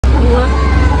Ajwa.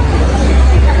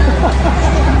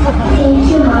 Thank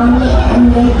you, Mommy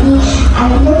and Daddy.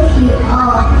 I love you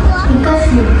all because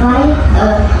you buy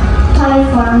a toy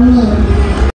for me.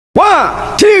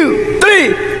 1, 2,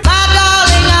 3.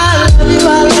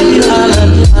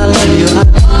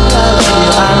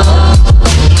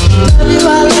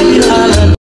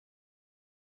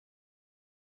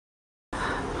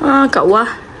 Kak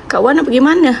Wah. Kak Wah nak pergi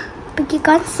mana? Pergi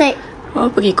konsert. Oh,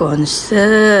 pergi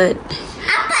konsert.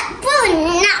 Apa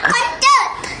pun nak konsert.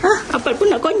 Apa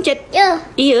pun nak konsert? Ya.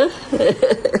 Iya.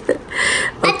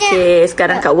 Okey,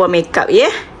 sekarang Kak Wah make up ya.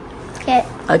 Okay.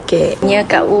 Okey. Nya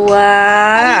Kak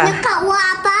Wah. Ada Kak Wah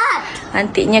apa?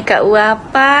 Nantinya Kak Wah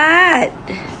apa?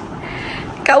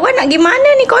 Kak Wah nak pergi mana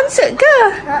ni, konsert ke?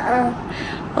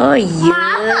 Oh ya.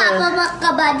 Apa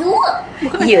pakai baju?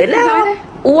 Yelah.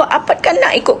 Wah apa kan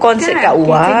nak ikut konsert Kak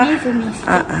Wah.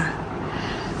 Apa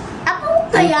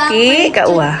Okey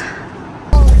Kak Wah.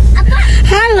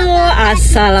 Hallo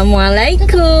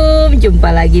Assalamu'alaikum. Jumpa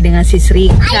lagi dengan Sis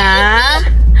Rika.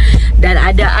 Dan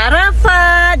ada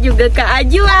Arafat, juga Kak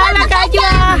Ajwa. Kak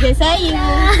Ajwa. Ada saya.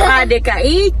 Ada Kak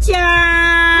Ica.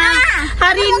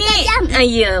 Hari ni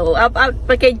ya,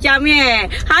 pakai jam ya.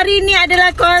 Hari ni adalah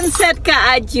konsert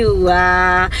Kak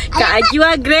Ajwa. Kak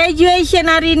Ajwa Graduation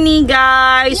hari ni,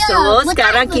 guys. So,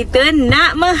 sekarang kita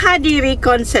nak menghadiri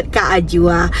konsert Kak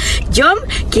Ajwa. Jom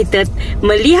kita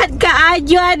melihat Kak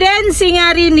Ajwa dancing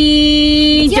hari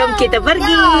ni. Jom kita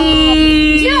pergi.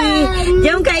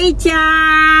 Jom Kak Ica.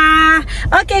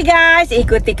 Okey guys,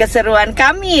 ikuti keseruan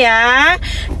kami ya.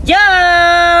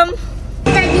 Jom.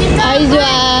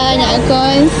 Ajwa nak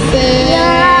konsert.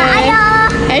 Ya,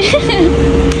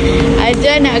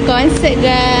 Ajwa nak konsert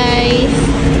guys.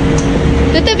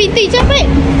 Tutup pintu cepat.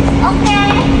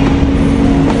 okey.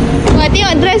 Wah,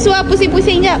 tengok dress Wah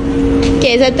pusing-pusing jap.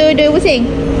 Okey, 1, 2 pusing.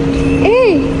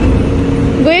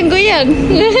 Goyang-goyang.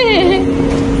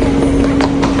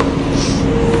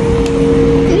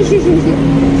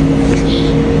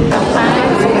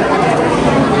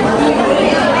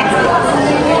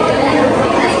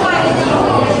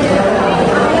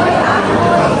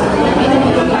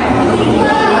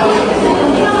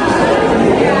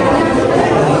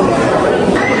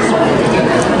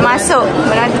 Masuk,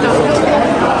 beratur.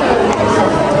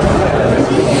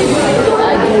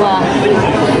 Ajwa.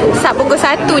 Sat pukul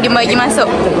 1 dia bagi masuk.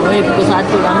 Pukul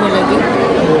 1 lama lagi.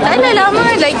 Tak ada lama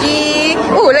lagi.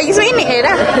 Oh, lagi seminit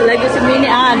dah. Lagi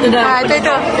seminit. Tu dah.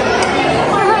 Tu.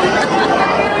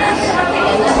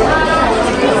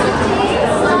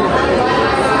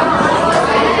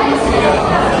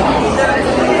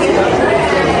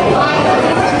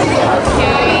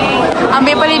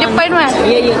 Ambil paling depan mah.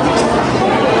 Ya.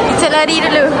 Kita lari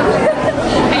dulu.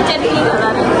 Kita lari.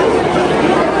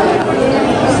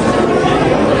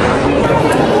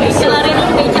 Kita lari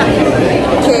dulu Beca.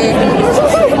 Okey.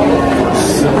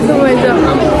 Semua jom.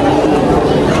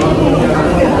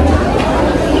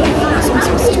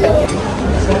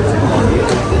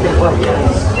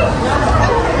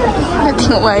 Nak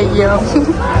tengok wayang.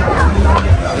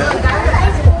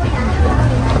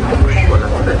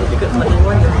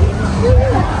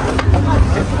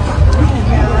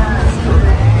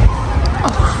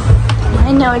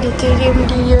 Mana auditorium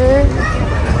dia?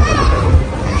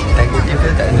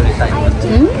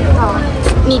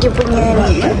 Ni dia punya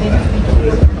ni.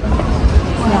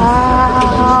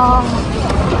 Wow.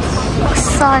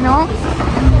 Besar no.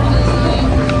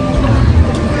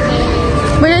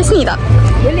 Boleh sini tak?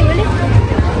 Boleh.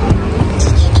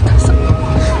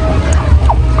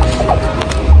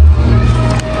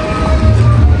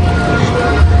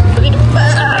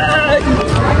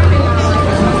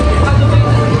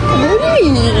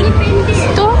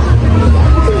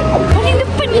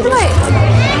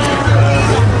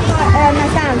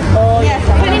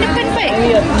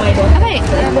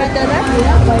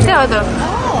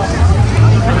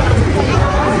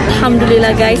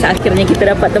 Alhamdulillah guys, akhirnya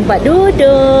kita dapat tempat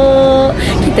duduk.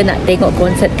 Kita nak tengok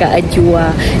konsert Kak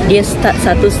Ajwa. Dia start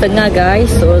 1:30 guys.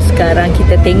 So sekarang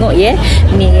kita tengok ni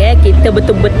kita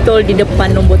betul-betul di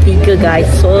depan nombor 3 guys.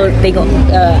 So tengok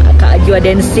Kak Ajwa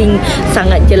dancing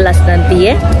sangat jelas nanti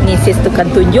Ni sis tu kan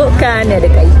tunjukkan. Ada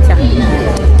Kak Ica.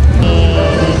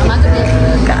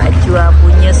 Kak Ajwa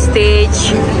punya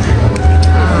stage.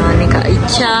 Ni Kak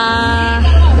Ica.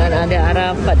 Dan ada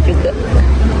Arafat juga.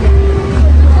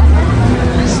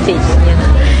 Stage-nya.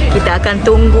 Kita akan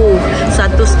tunggu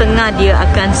 1:30 dia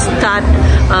akan start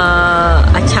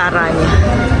acaranya.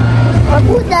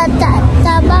 Aku dah tak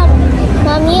sabar,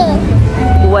 Mami.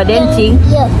 Buat dancing?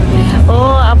 Ya.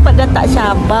 Oh, apa dah tak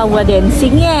sabar buat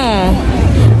dancing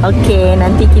Okey,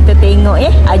 nanti kita tengok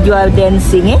Ajwa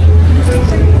dancing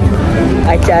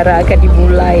acara akan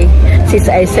dimulai. Sis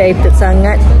excited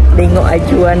sangat tengok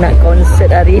Ajwa nak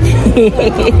konsert hari ni.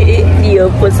 Dia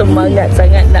pun semangat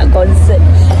sangat nak konsert.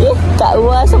 Kak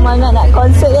Wah semangat nak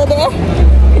konsert ya dek?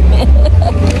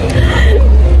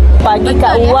 Pagi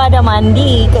Kak Wah dah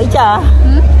mandi Kak Ija.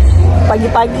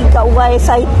 Pagi-pagi Kak Wah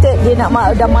excited dia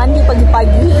nak dah mandi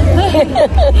pagi-pagi.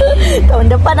 Tahun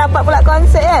depan dapat pula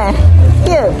konsert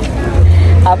Ya.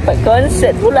 Dapat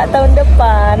konsert pula tahun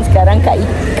depan. Sekarang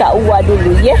Kak Wah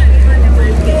dulu ya.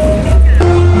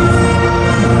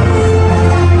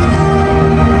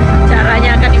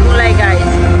 Caranya akan dimulai guys.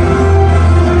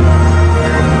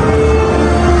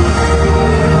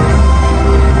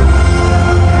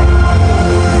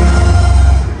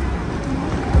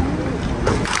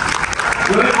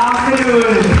 Good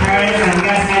afternoon, parents and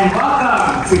guests, and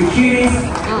welcome to Cuties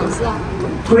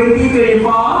 2024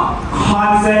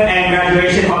 concert and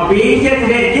graduation for being here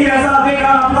today. Give yourself a big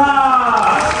round of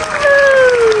applause.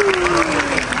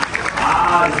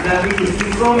 It's lovely to see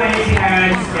so many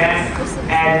parents, guests,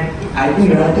 and I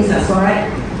think relatives as well, right?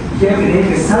 Here today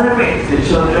to celebrate the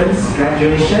children's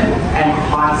graduation and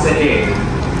concert day.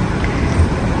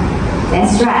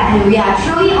 That's right, and we are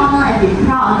truly honored and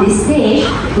proud on this stage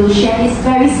to share this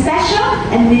very special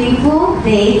and meaningful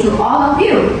day to all of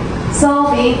you.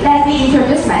 So let me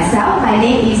introduce myself. My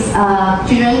name is,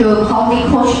 children will call me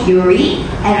Coach Yuri.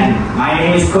 And my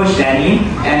name is Coach Danny,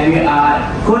 and we are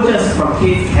coaches from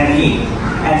Kids Kenny.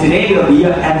 And today we'll be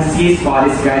your MCs for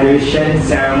this graduation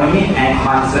ceremony and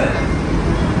concert.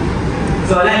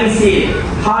 So let me see.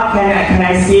 How can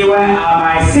I see where are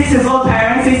my 6-year-old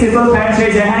parents? 6-year-old parents,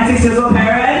 raise your hand. 6-year-old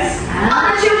parents. All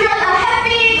the children are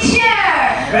happy cheer.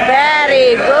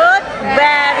 Very good.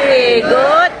 Very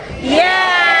good. Yeah.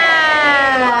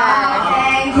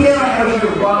 Thank you.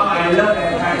 I love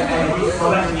energy so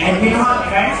much. And you know what,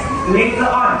 guys? Later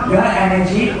on, your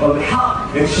energy will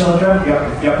help the children,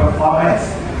 your performance.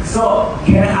 So,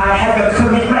 can I have your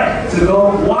commitment to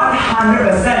go 100%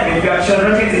 with your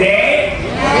children here today?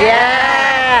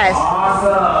 Yes.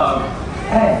 Awesome.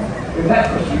 Hey, with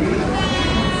that, Coach Yuri, you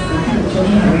think the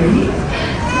children are ready?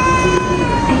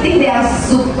 I think they are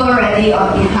super ready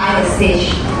on behind the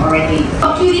stage already.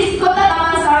 To this Kota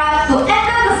Damansara to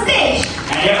enter the stage.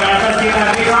 And your parents give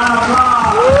a big round of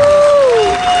applause.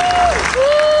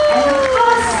 And the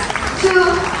first two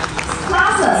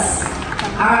classes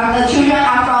the children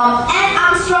are from Anne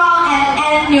Armstrong and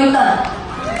Anne Newton.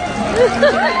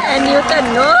 And Newton,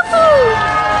 no?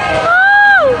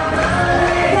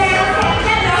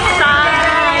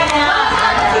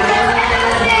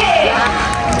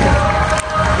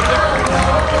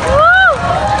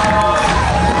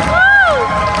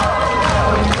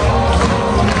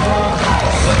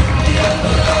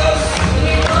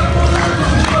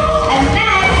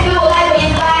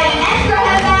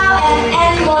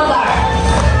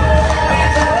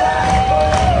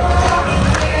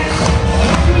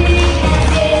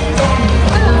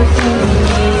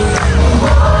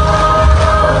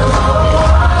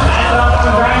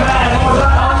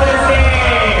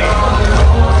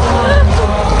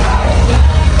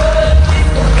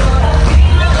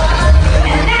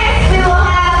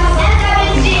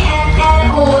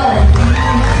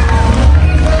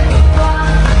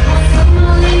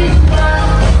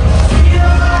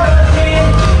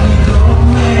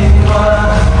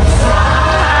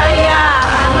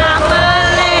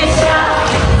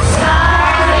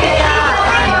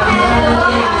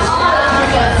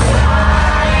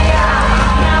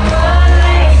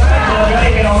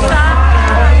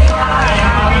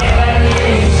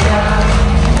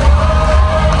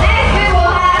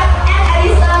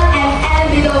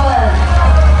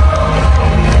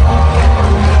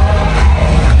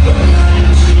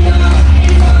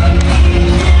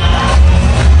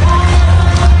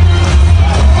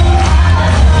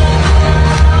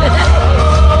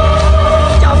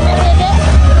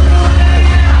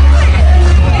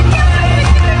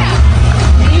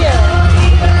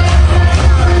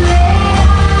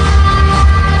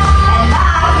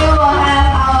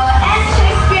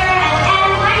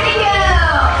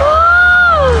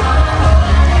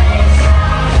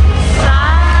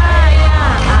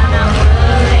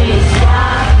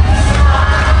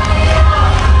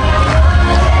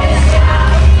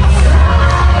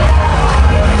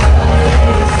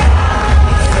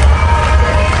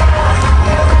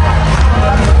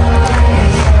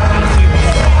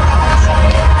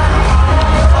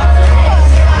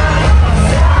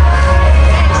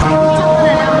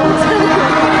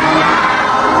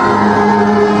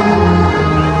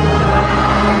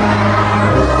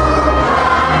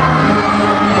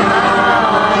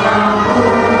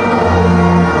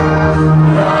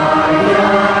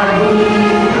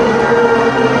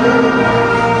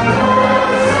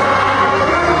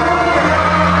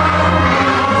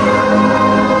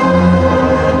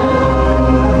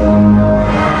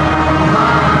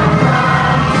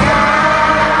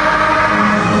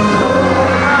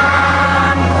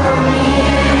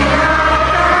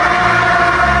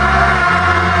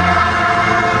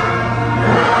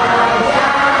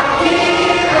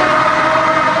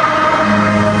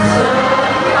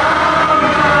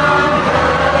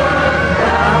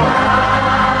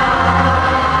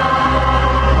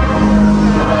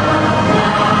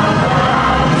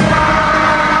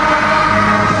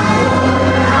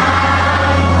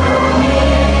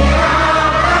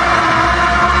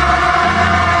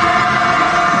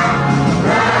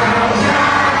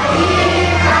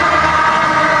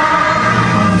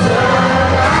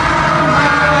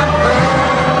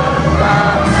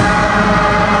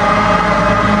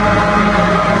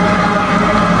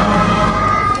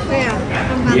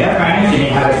 Dear parents, you may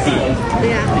have a seat.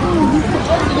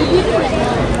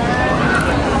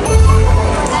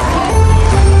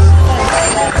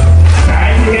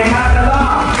 Parents, you can have the law.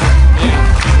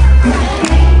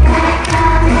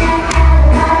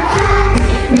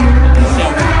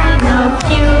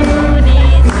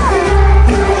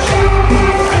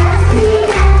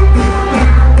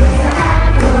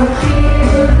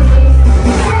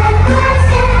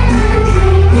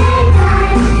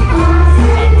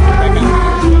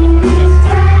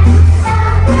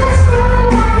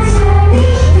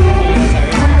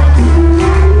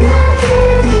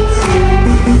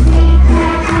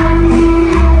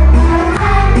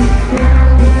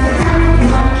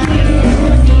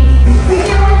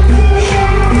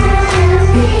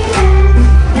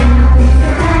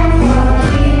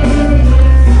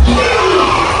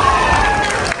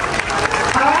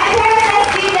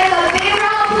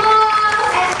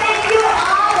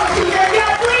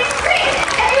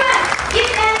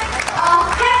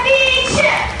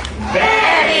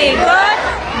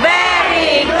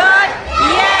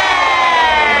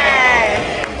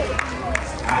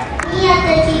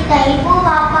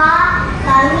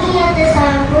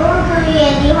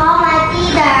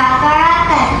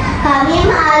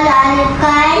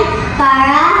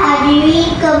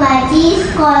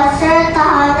 Konser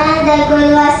tahunan dan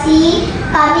graduasi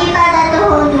kami pada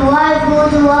tahun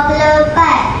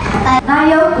 2024.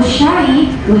 Now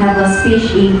Ushari will have a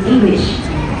speech in English.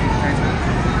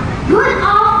 Good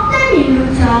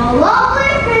afternoon to our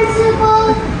lovely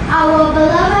principal, our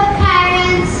beloved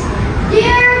parents,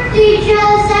 dear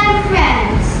teachers and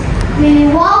friends. We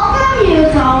welcome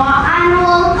you to our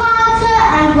annual concert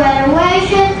and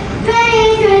graduation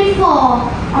 2024.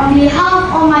 On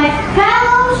behalf of my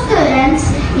fellow students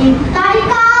in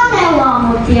Tadika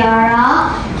Dewa Mutiara,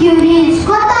 Cuties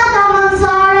Kota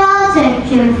Damansara,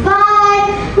 Section 5,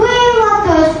 we want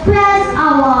to express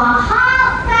our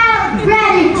heartfelt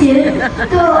gratitude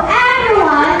to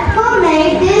everyone who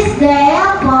made this day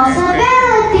a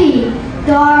possibility.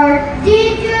 To our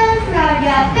teachers for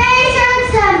their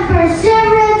patience and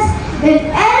perseverance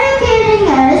in educating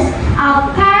us,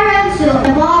 our parents to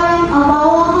the bottom of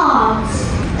our hearts.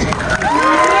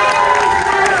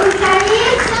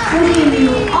 Wishing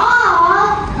you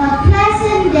all a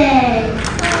pleasant day.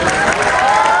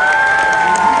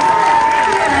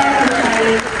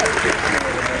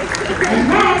 And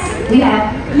next, we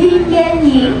have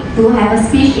Lindungan to have a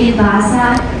speech in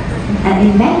Bahasa and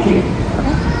in Mandarin.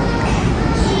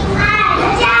 亲爱的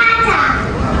家长、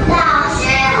老师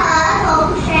和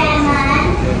同学们，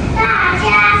大家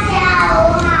下午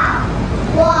好，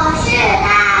我是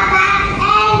大班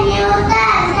MU 邓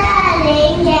的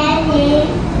林妍妮，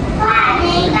欢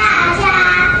迎大家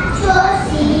出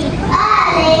席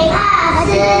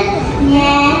2024年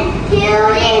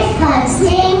Cuties 恳亲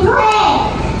会。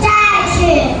在此，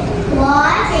我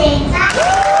请大。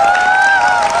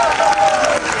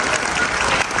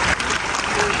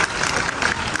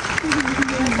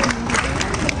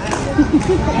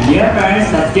 Dear parents,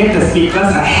 let's give the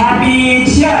speakers a happy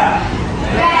cheer.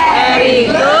 Very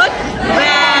good,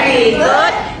 very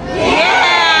good.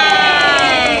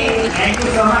 Yay! Thank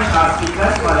you so much, our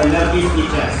speakers, for the lovely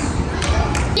speeches.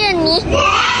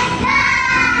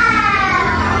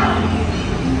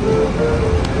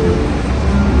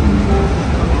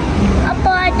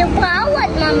 Apa ada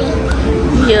perawat, Mami?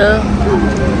 Ya.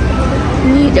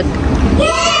 Ni dek.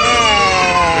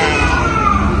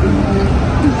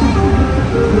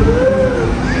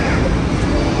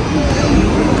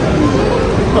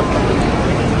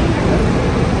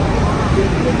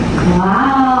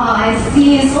 Wow, I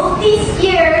see. So these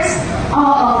years,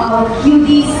 all of our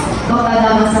cuties, Kota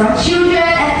Damansara children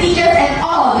and teachers and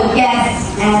all of the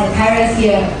guests and the parents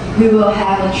here, we will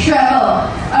have a travel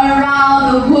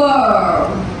around the world.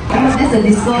 That's a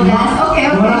disco dance. Okay,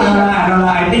 okay. No,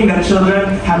 I think the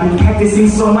children have been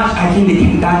practicing so much. I think they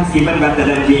can dance even better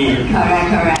than me.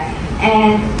 Correct.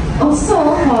 And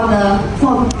also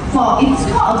for it's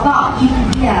not about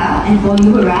India and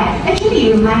Bollywood, right?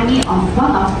 Actually, it reminds me of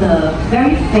one of the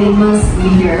very famous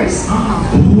leaders.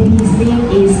 And his name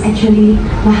is actually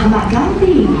Mahatma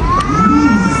Gandhi.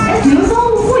 Do you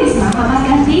know who is Mahatma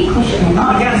Gandhi? Question.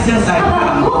 Oh, yes, I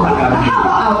How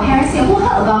about our parents here? Who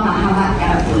heard about Mahatma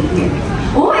Gandhi here?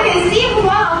 Oh, I can see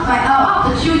one of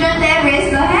the children there raise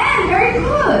the hand. Very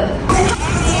good.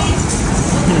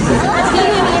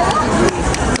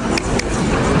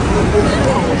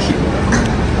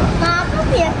 Kenapa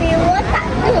biar tak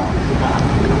tu?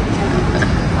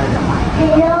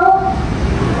 Hello.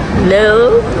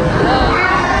 Hello.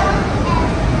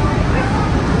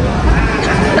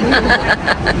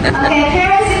 Okay,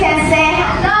 parents, you can say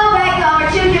hello back to our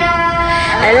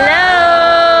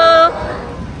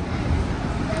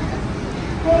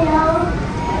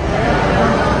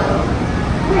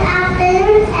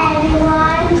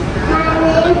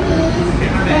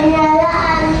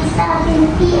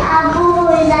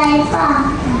Eva.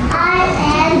 I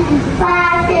am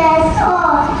 5 years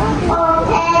old for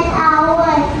 10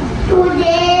 hours.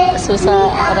 Today,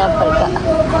 Susah harapan Kak.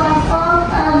 to perform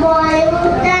a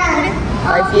Bollywood dance.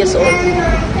 5 years old.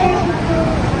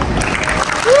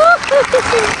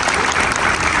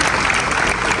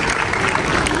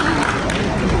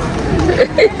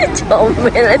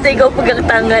 Comel lah tengok pegang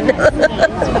tangan.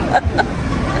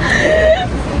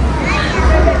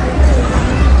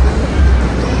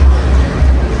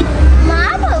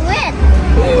 Mama, wait.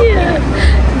 Iya.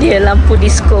 Dia lampu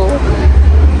disco.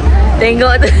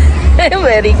 Tengok tu.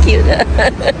 Very cute.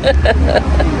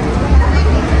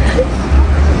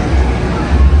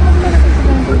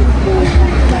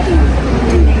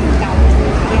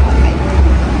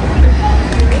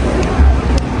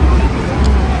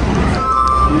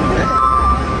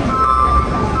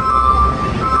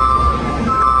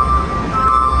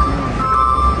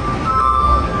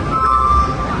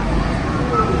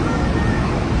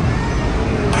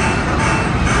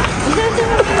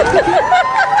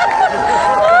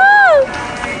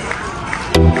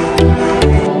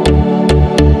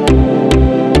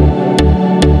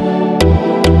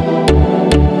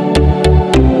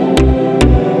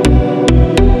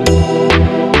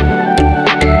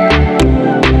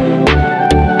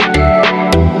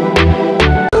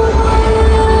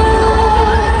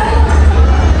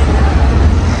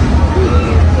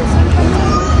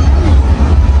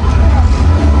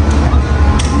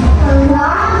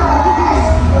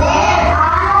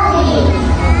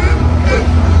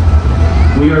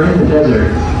 We are in the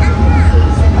desert.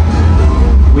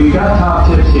 We've got top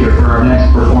tips here for our next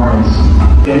performance.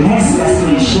 The next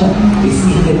destination is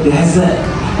in the desert.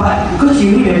 But Coach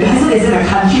Yuri, the desert is in a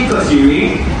country, Coach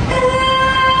Yuri.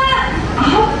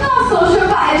 I'm not so sure,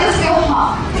 but I just feel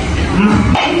hot.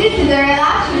 Is this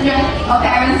Cinderella, children or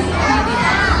parents?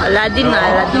 Aladdin lah,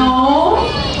 Aladdin. No.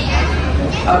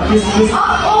 Please.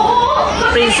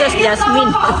 Princess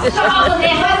Jasmine. What's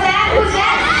that? Who's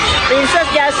that? Princess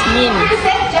Jasmine.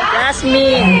 Princess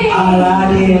Jasmine.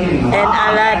 Aladdin. And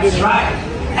Aladdin. That's right.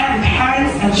 And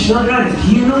parents and children, do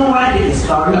you know where the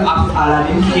story of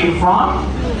Aladdin came from?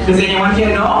 Does anyone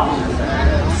here know?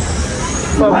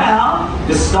 Well,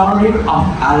 the story of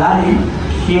Aladdin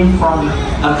came from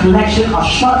a collection of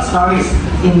short stories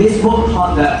in this book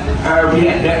called the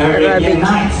Arabian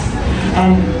Nights.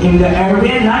 And in the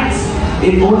Arabian Nights,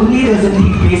 it only doesn't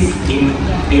take place in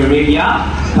Arabia,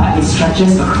 but it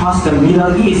stretches across the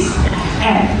Middle East.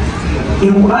 And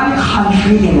in one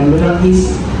country in the Middle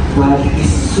East where there is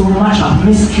so much of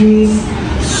mysteries,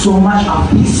 so much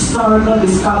of historical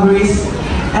discoveries,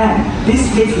 and this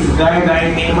place is very,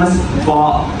 very famous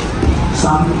for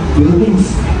some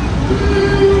buildings.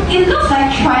 It looks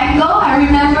like triangle, I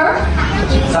remember.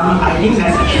 I think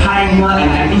there's a triangle, and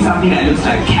I think something that looks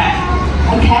like a cat.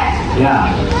 A cat? Yeah.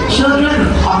 Children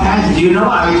or parents, do you know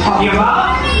what we're talking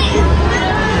about?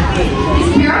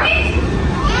 It's pyramid?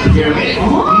 Pyramid.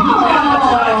 Oh.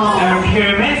 There are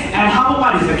pyramids. And how about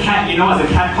what is the cat? You know what's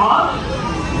the cat called?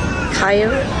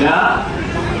 Kyle. The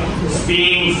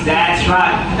Sphinx. That's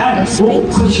right. And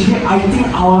Sphinx. I think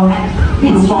our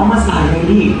performers are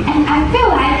ready. And I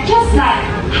feel like just like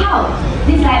how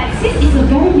it's like since it's a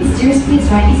very mysterious place,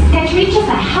 right? It's actually just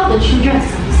like how the children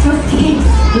first came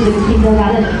to the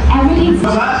kindergarten. Everything.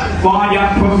 For your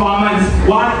performance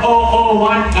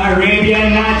 1001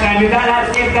 Arabian Nights, and with that, let's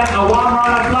give them a warm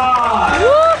round of applause.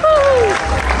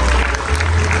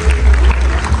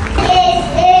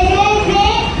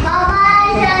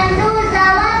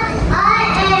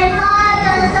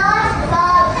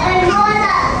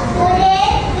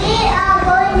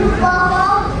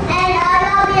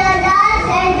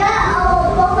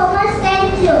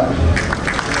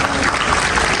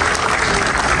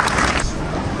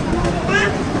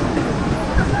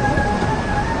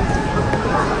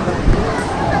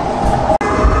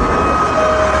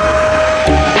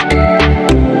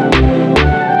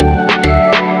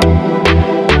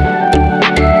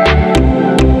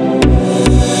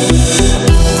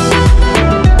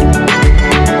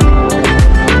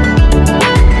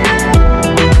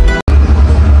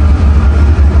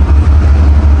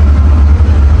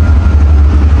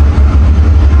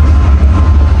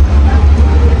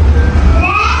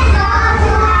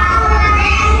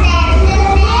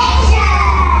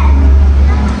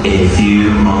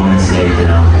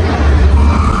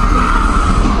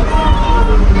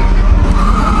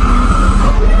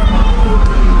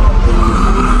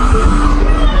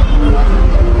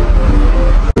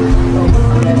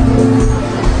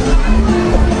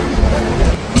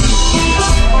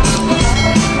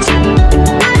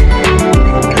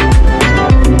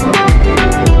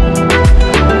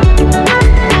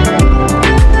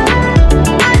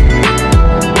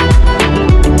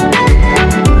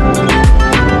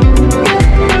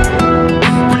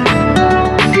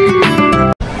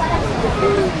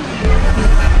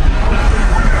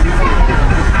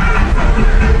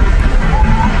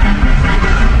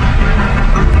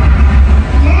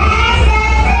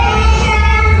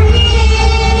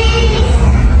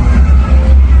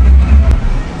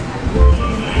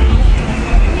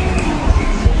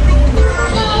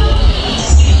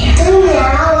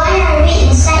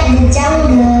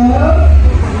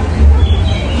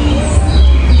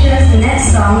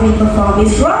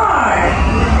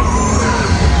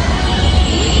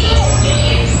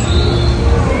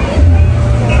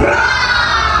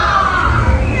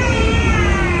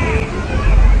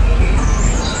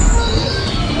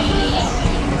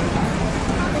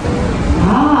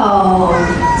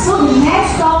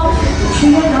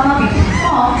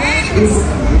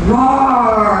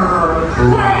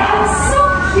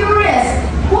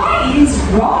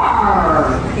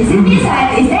 Is it this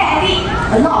and is there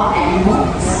a lot of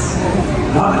animals?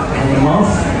 Lot of animals.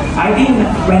 I think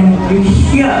when you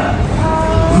hear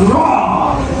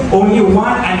roar, only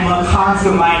one animal comes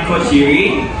to mind, Coach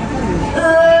Shiri.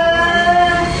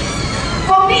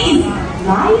 For me, it's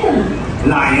lion.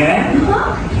 Lion.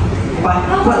 But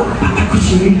Coach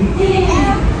Shiri,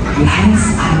 Yeah.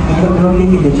 lions are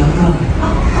roaming in the jungle.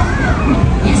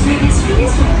 That's right.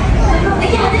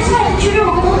 Yeah, that's right. The children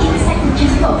will go inside the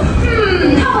jungle.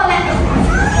 How about that?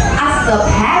 Ask the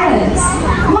parents.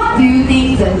 What do you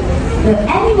think the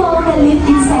animal that live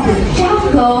inside the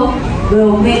jungle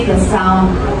will make the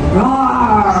sound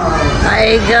roar?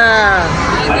 Tiger.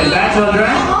 What is that,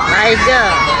 children? Tiger.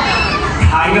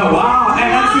 Tiger. Wow. And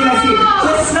let's see.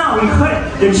 Just now we heard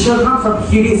the children from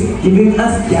Kiddies giving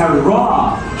us their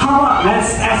roar. How about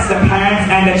let's ask the parents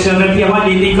and the children here. What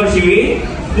do you think, Coach Shiri?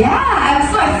 Yeah, I'm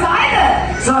so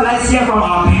excited. So let's hear from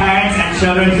our parents and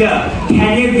children here.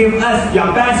 Can you give us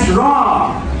your best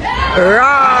roar?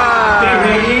 Roar. Okay,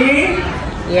 ready?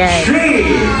 Yes.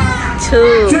 3,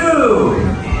 2,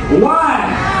 2. 1.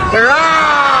 Roar.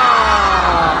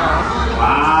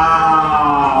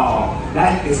 Wow,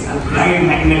 that is a very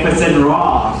magnificent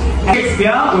roar. Next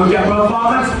year, with your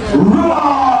performance,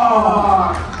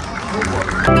 roar.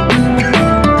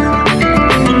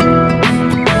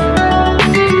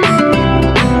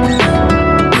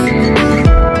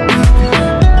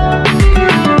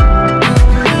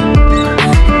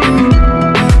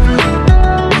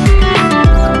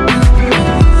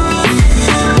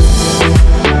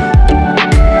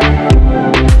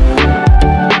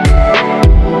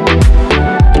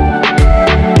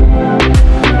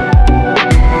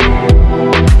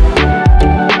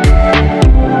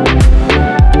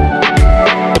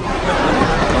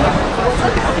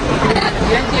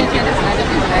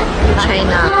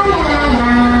 China.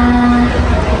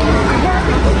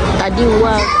 Tadi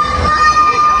wah.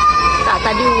 Tak,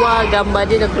 tadi wah gambar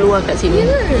dia dah keluar kat sini.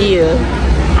 Ya.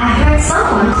 I heard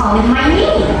someone calling my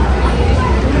name.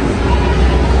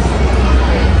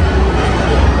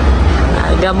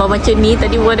 Gambar macam ni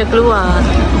tadi wah dah keluar.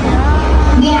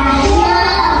 We are here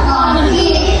for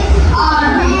our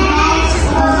next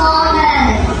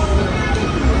performance.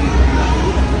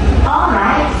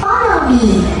 Alright, follow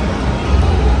me.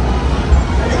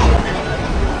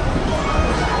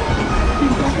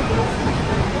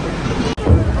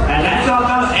 And let's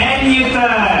welcome Ann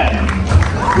Newton.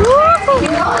 You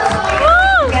know the song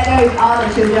together with all the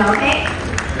children, okay?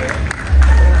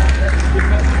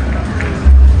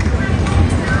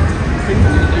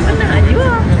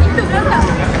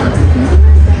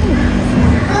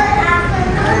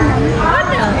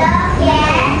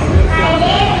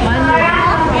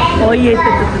 Oh ya, tu.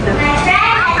 My friend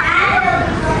and I will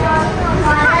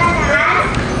perform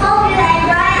dance. Hope you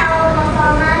enjoy our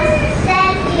performance.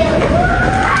 Thank you.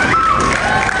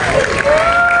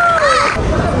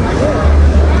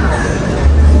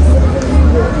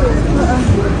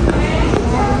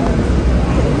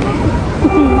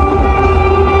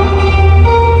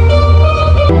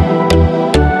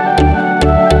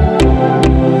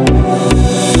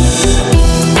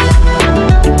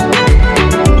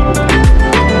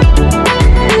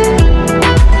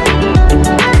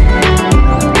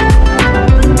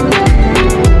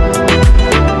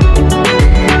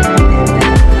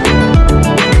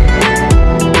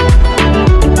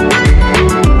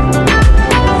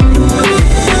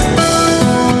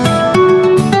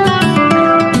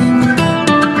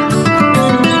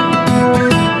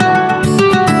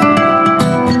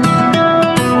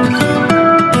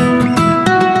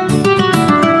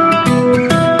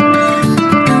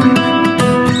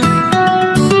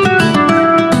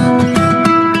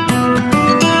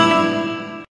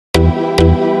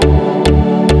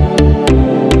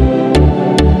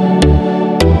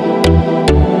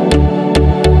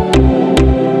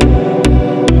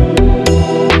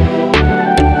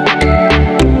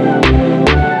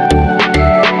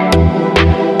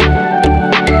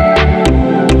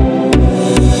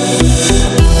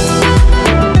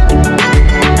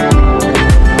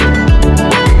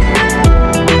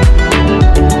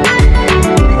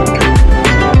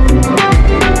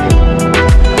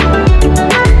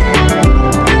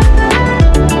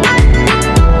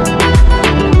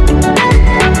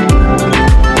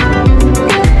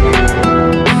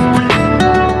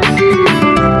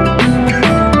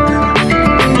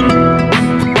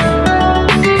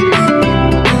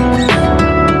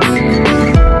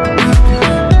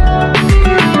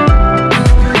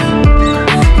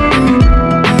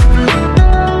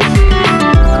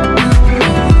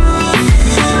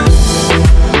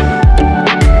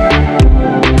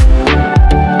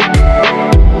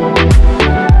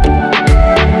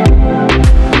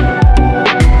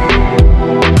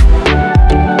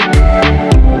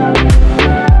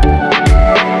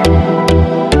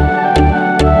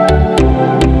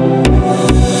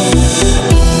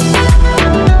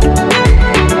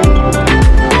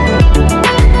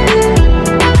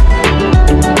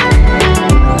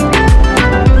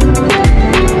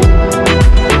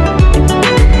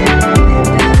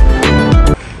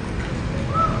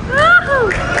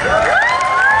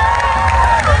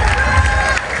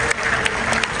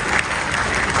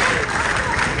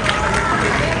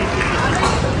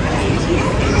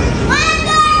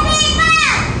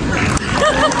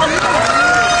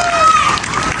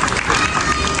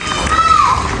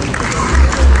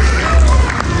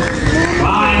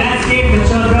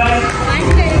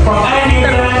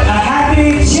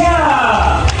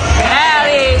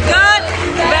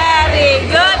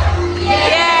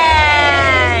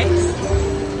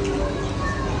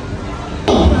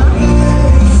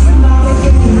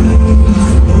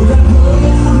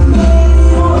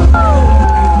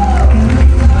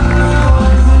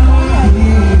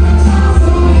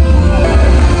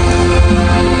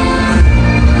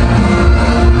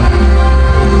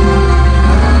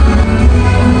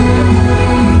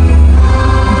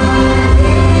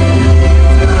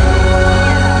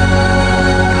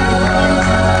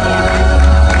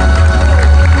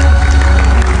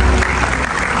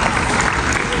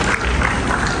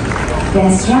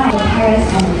 That's right,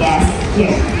 parents and guests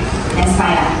here. Let's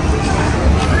find out.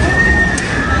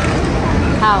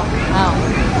 How?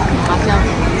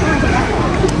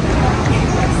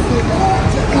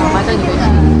 Macam juga.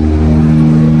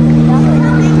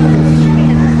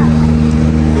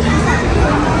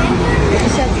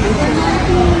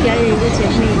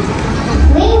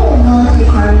 We will go to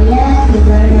Korea to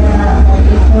learn about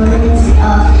the importance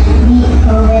of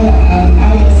COVID and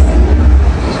Edison.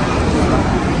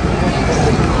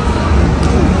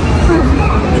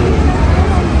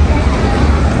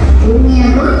 We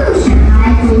are going to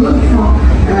Shanghai to look for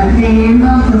the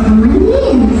number performance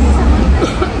games.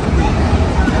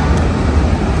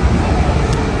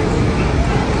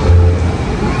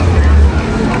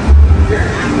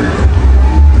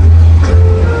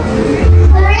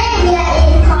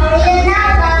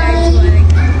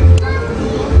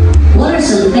 What are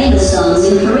some famous songs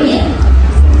in Korea?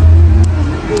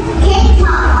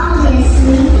 K-pop,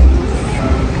 obviously.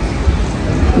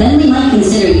 Then we might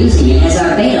consider using it as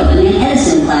our Beethoven and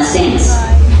Edison class dance.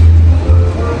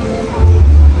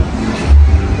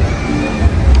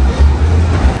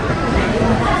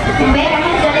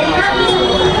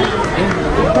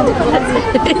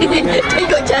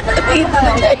 Tengok cara itu,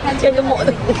 jangan gemuk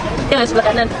tu. Jangan sebelah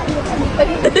kanan.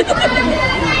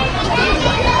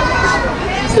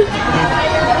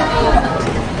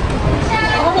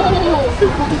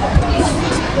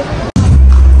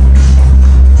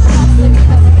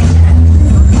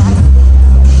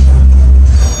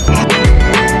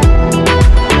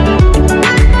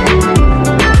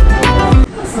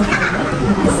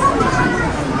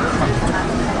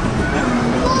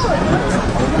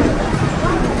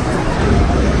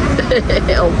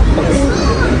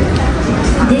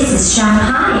 This is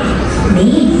Shanghai.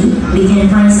 Maybe we can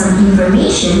find some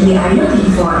information we are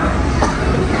looking for.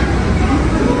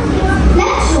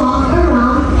 Let's walk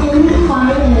around and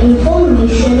find the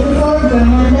information for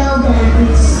Bernabel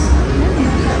dance.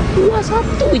 Dua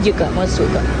satu je Kak masuk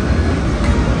Kak.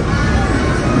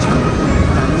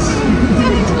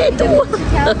 Dua.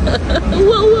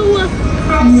 Wah.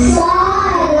 I saw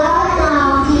a lot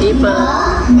of people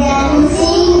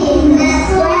dancing in the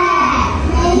square.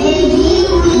 Maybe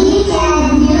we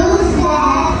can use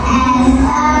that as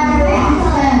a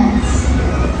reference.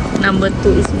 Number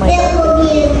 2 is my It will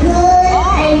be a good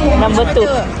idea. number 2.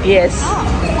 Yes.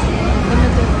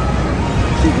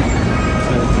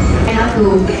 I have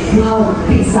to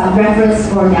pick some reference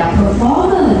for their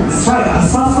performance. Right, I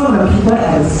saw some of the people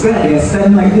at the square, they are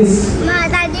standing like this. Ma,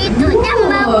 tadi itu jam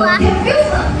bawah. Can feel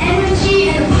the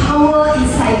energy and power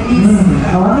inside this.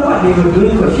 I wonder what they were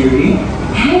doing for Shiri.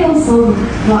 I also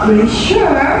not really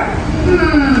sure.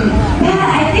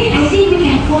 Yeah, I think we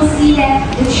can foresee that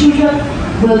the children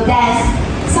will dance.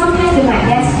 Sometimes they might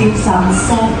dance with some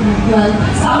soft movement.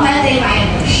 Sometimes they might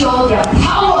show their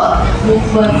power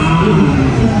movement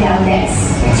in their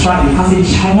dance. That's right, because in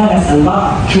China there's a lot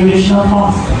of traditional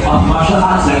forms of martial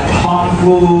arts like Kung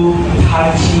Fu,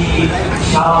 Tai Chi,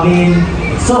 Shaolin.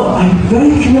 So I'm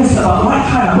very curious about what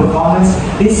kind of performance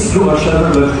this group of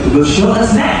children will show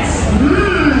us next.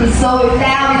 So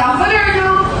without further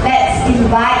ado, let's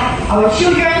invite our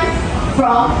children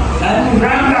from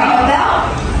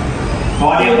Bernabel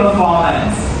For their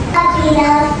performance.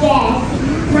 Beloved guests,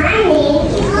 my name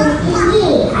is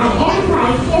Dividio. I am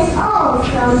 5 years old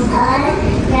from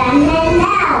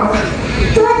Bernabel.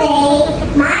 Today,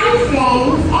 my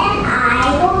friends and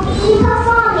I will be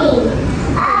performing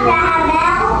a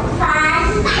Bernabel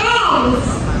fun dance.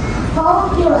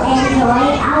 Hope you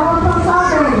enjoy our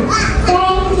performance.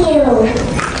 Thank you.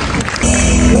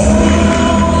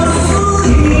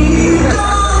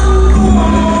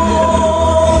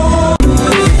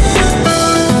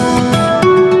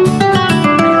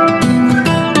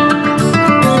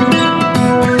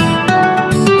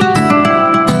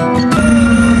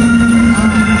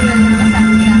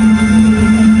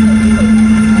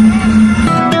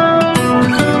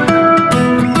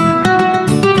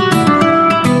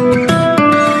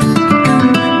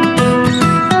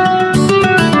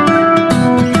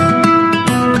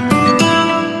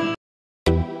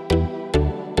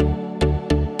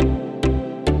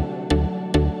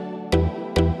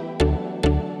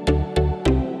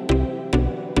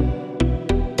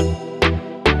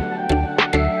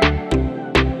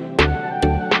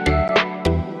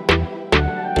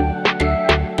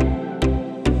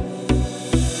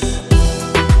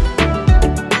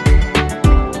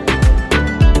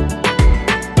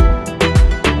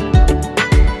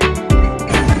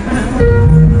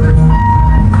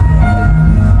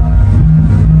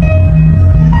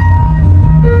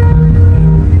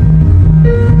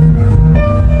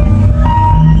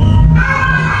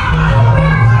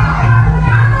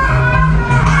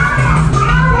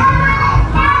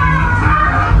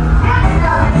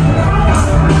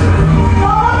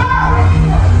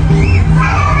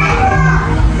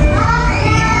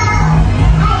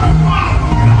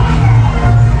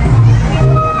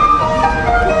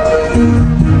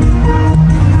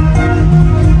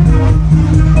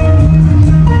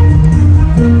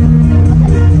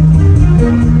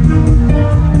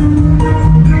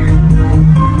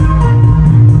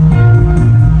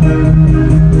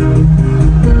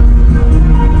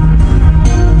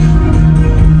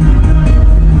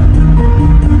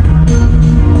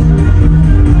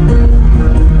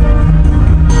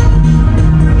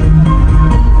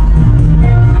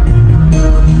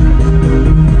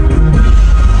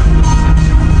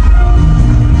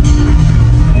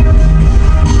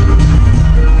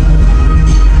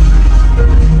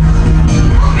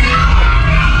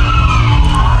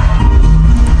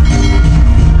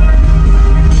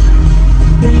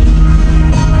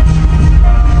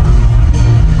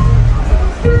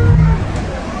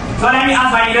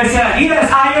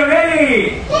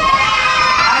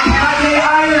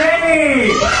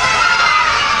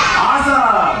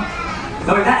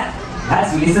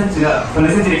 listen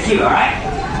to the cue, alright?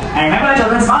 And remember,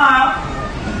 children, smile.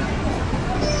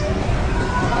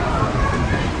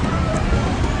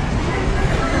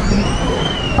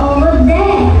 Over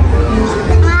there.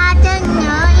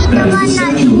 That is the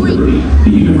Statue of Liberty,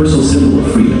 the universal symbol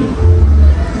of freedom.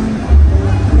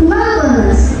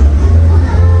 Marvelous.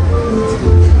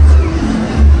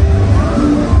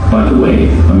 By the way,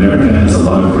 America has a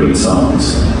lot of great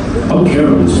songs. Oh,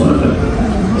 Carol is one of them.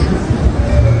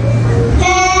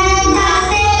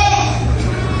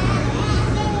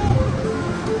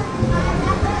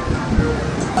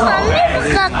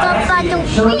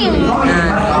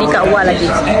 Ni Kak Wah lagi.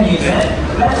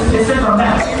 Let's listen from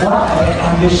them. What are their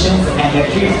ambitions and their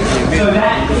dreams? So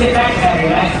that sit back and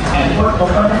relax and have an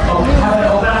open heart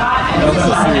and open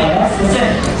mind and let's listen.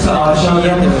 So I'll show you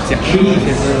the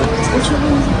dreams.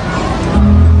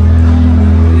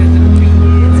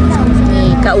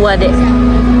 Ni Kak Wah dek.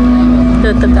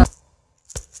 Tetap.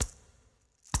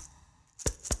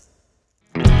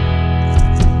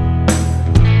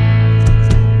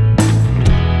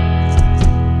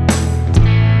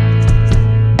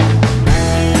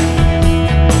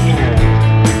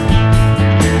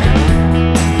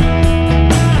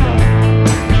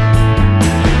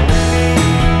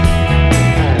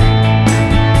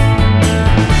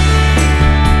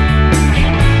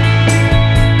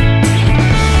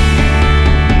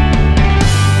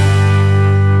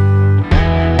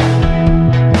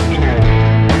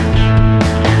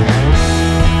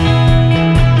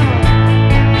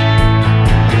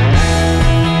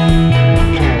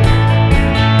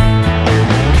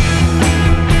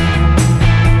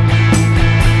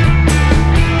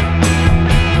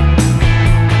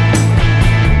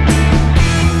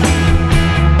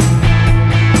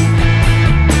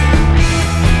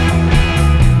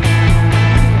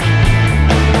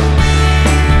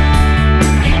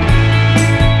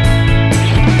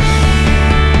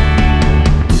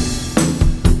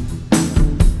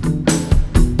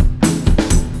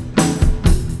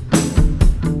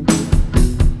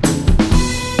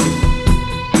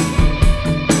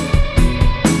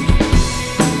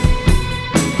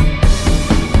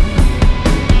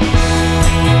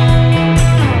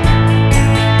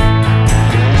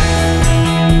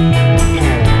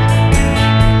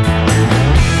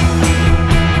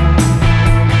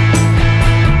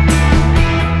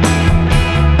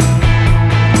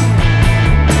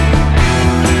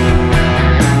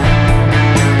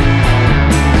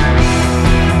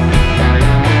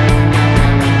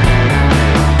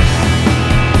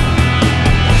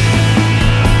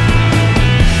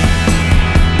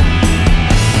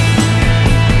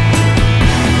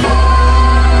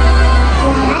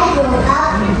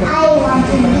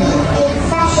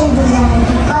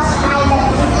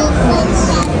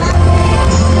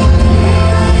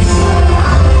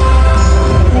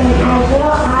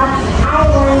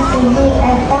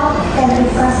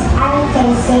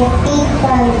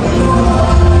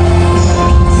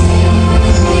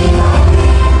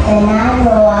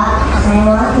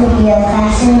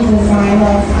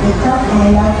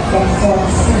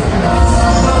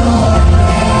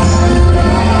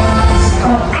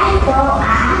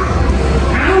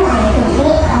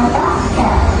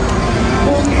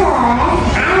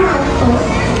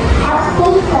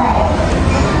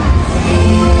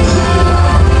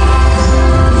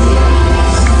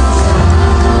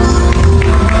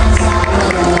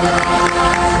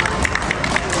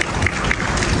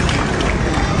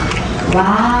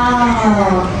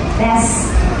 Wow, that's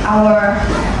our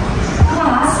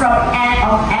class from end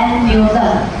of N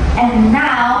Newton. And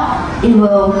now it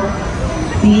will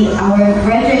be our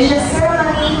graduation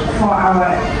ceremony for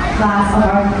our class of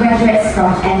our graduates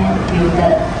from N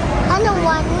Newton.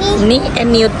 Ni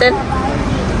N Newton.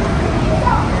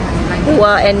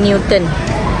 Wah N Newton.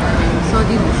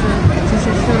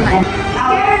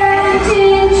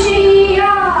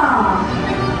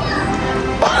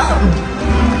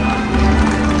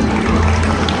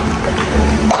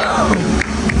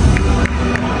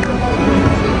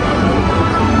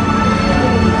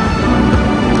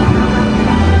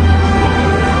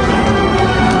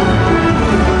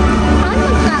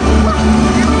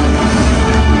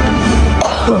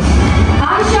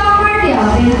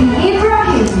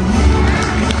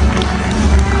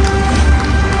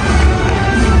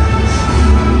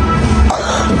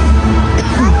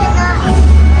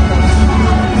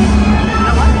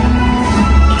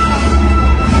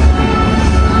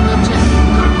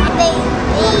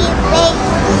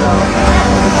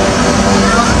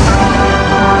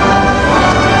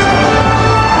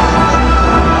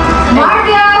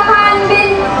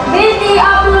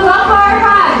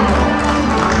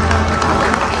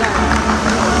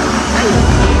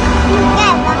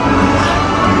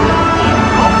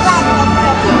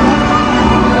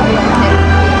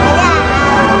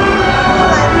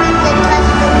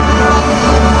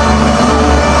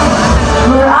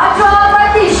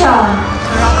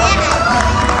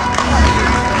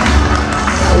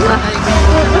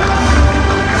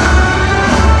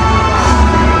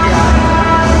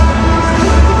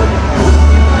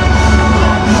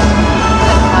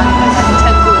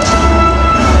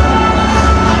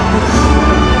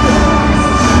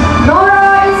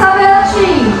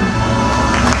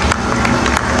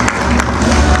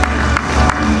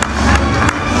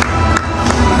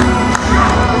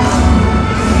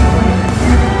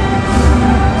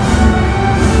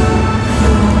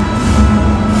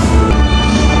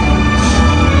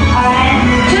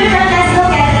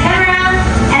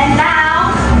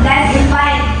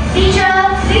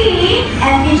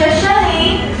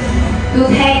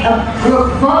 take a group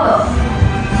photo.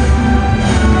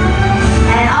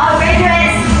 And all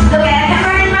graduates, look at the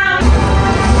camera now.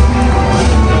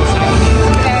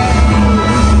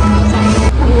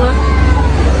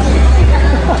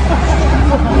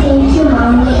 Thank you,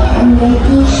 Mommy and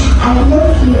Daddy. I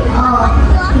love you all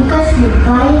because you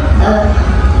buy a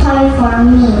toy for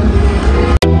me.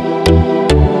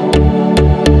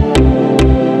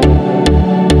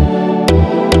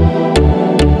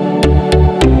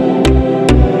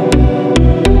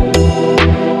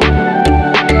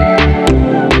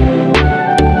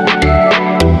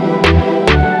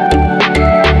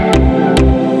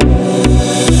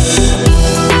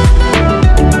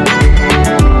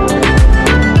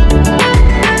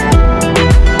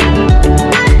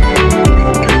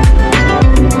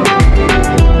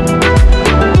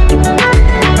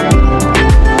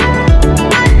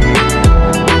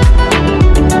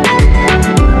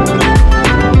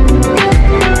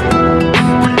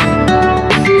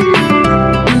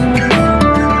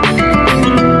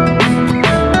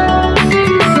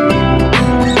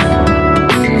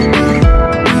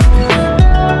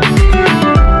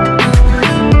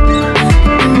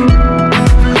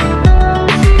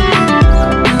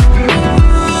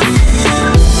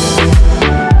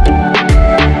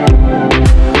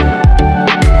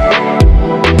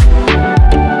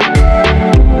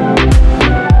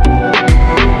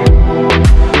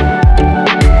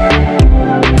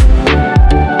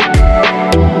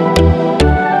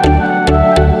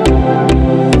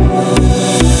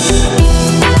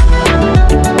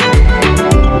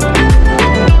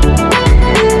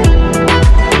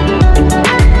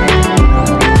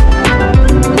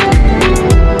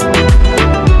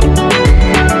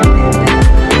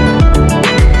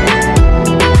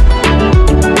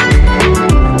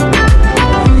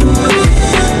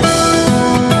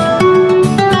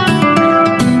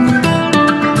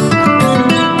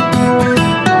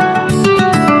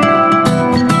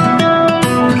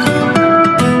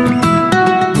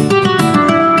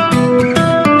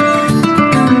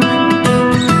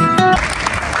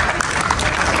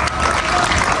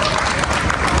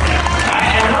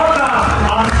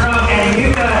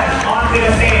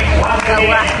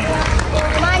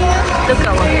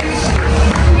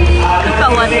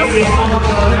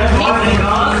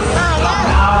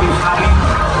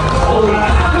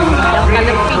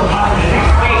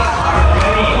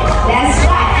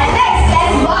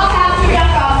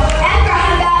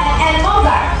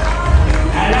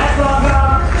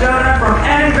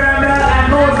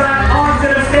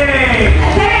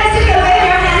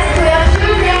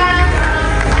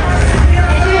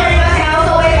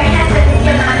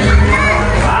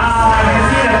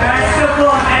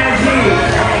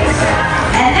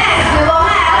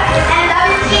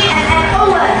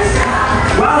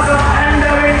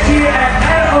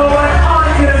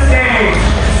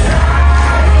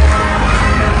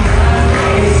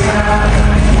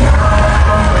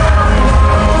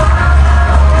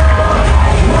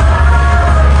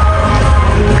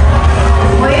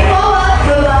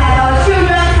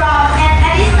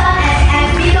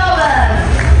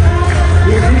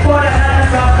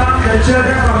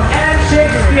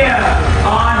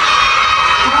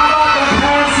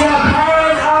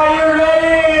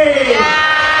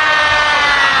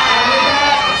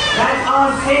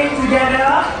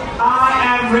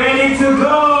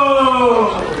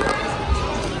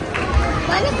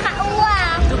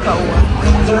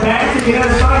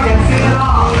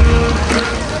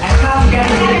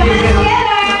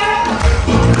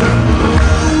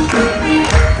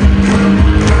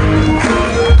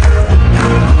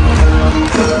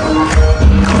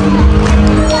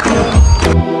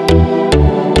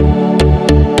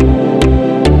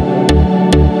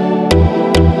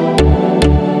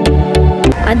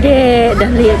 Adik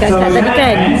dah lihat kakak tadi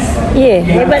kan? Ya,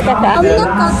 hebat kakak.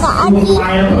 Kakak adik.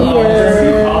 Ya.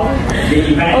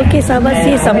 Okey sahabat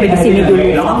sih, sampai di sini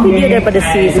dulu video daripada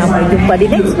sih. Sampai jumpa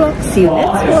di next vlog. See you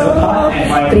next vlog.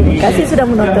 Terima kasih sudah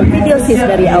menonton video sih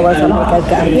dari awal sampai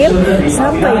ke akhir.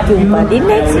 Sampai jumpa di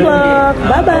next vlog.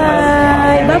 Bye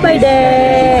bye. Bye bye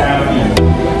dek.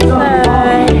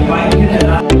 Bye.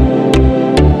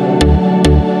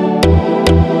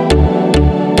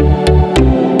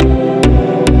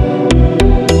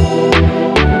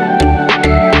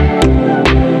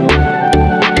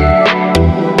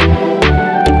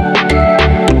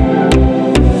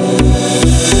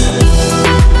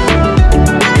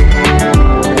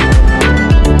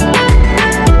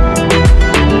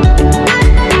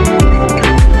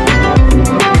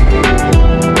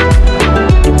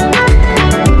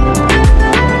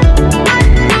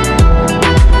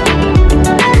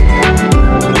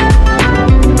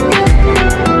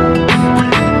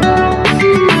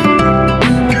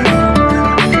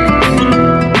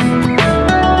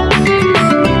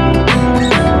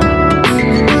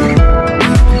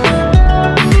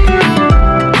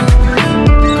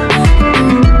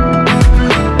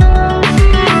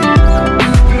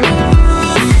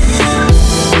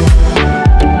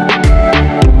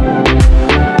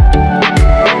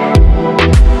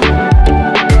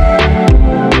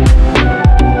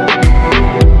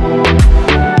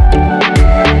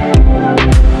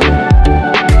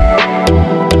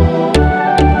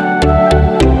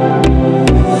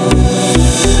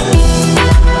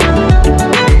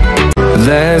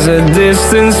 There's a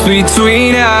distance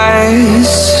between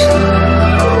us.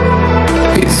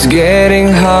 It's getting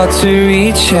hard to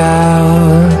reach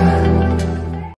out.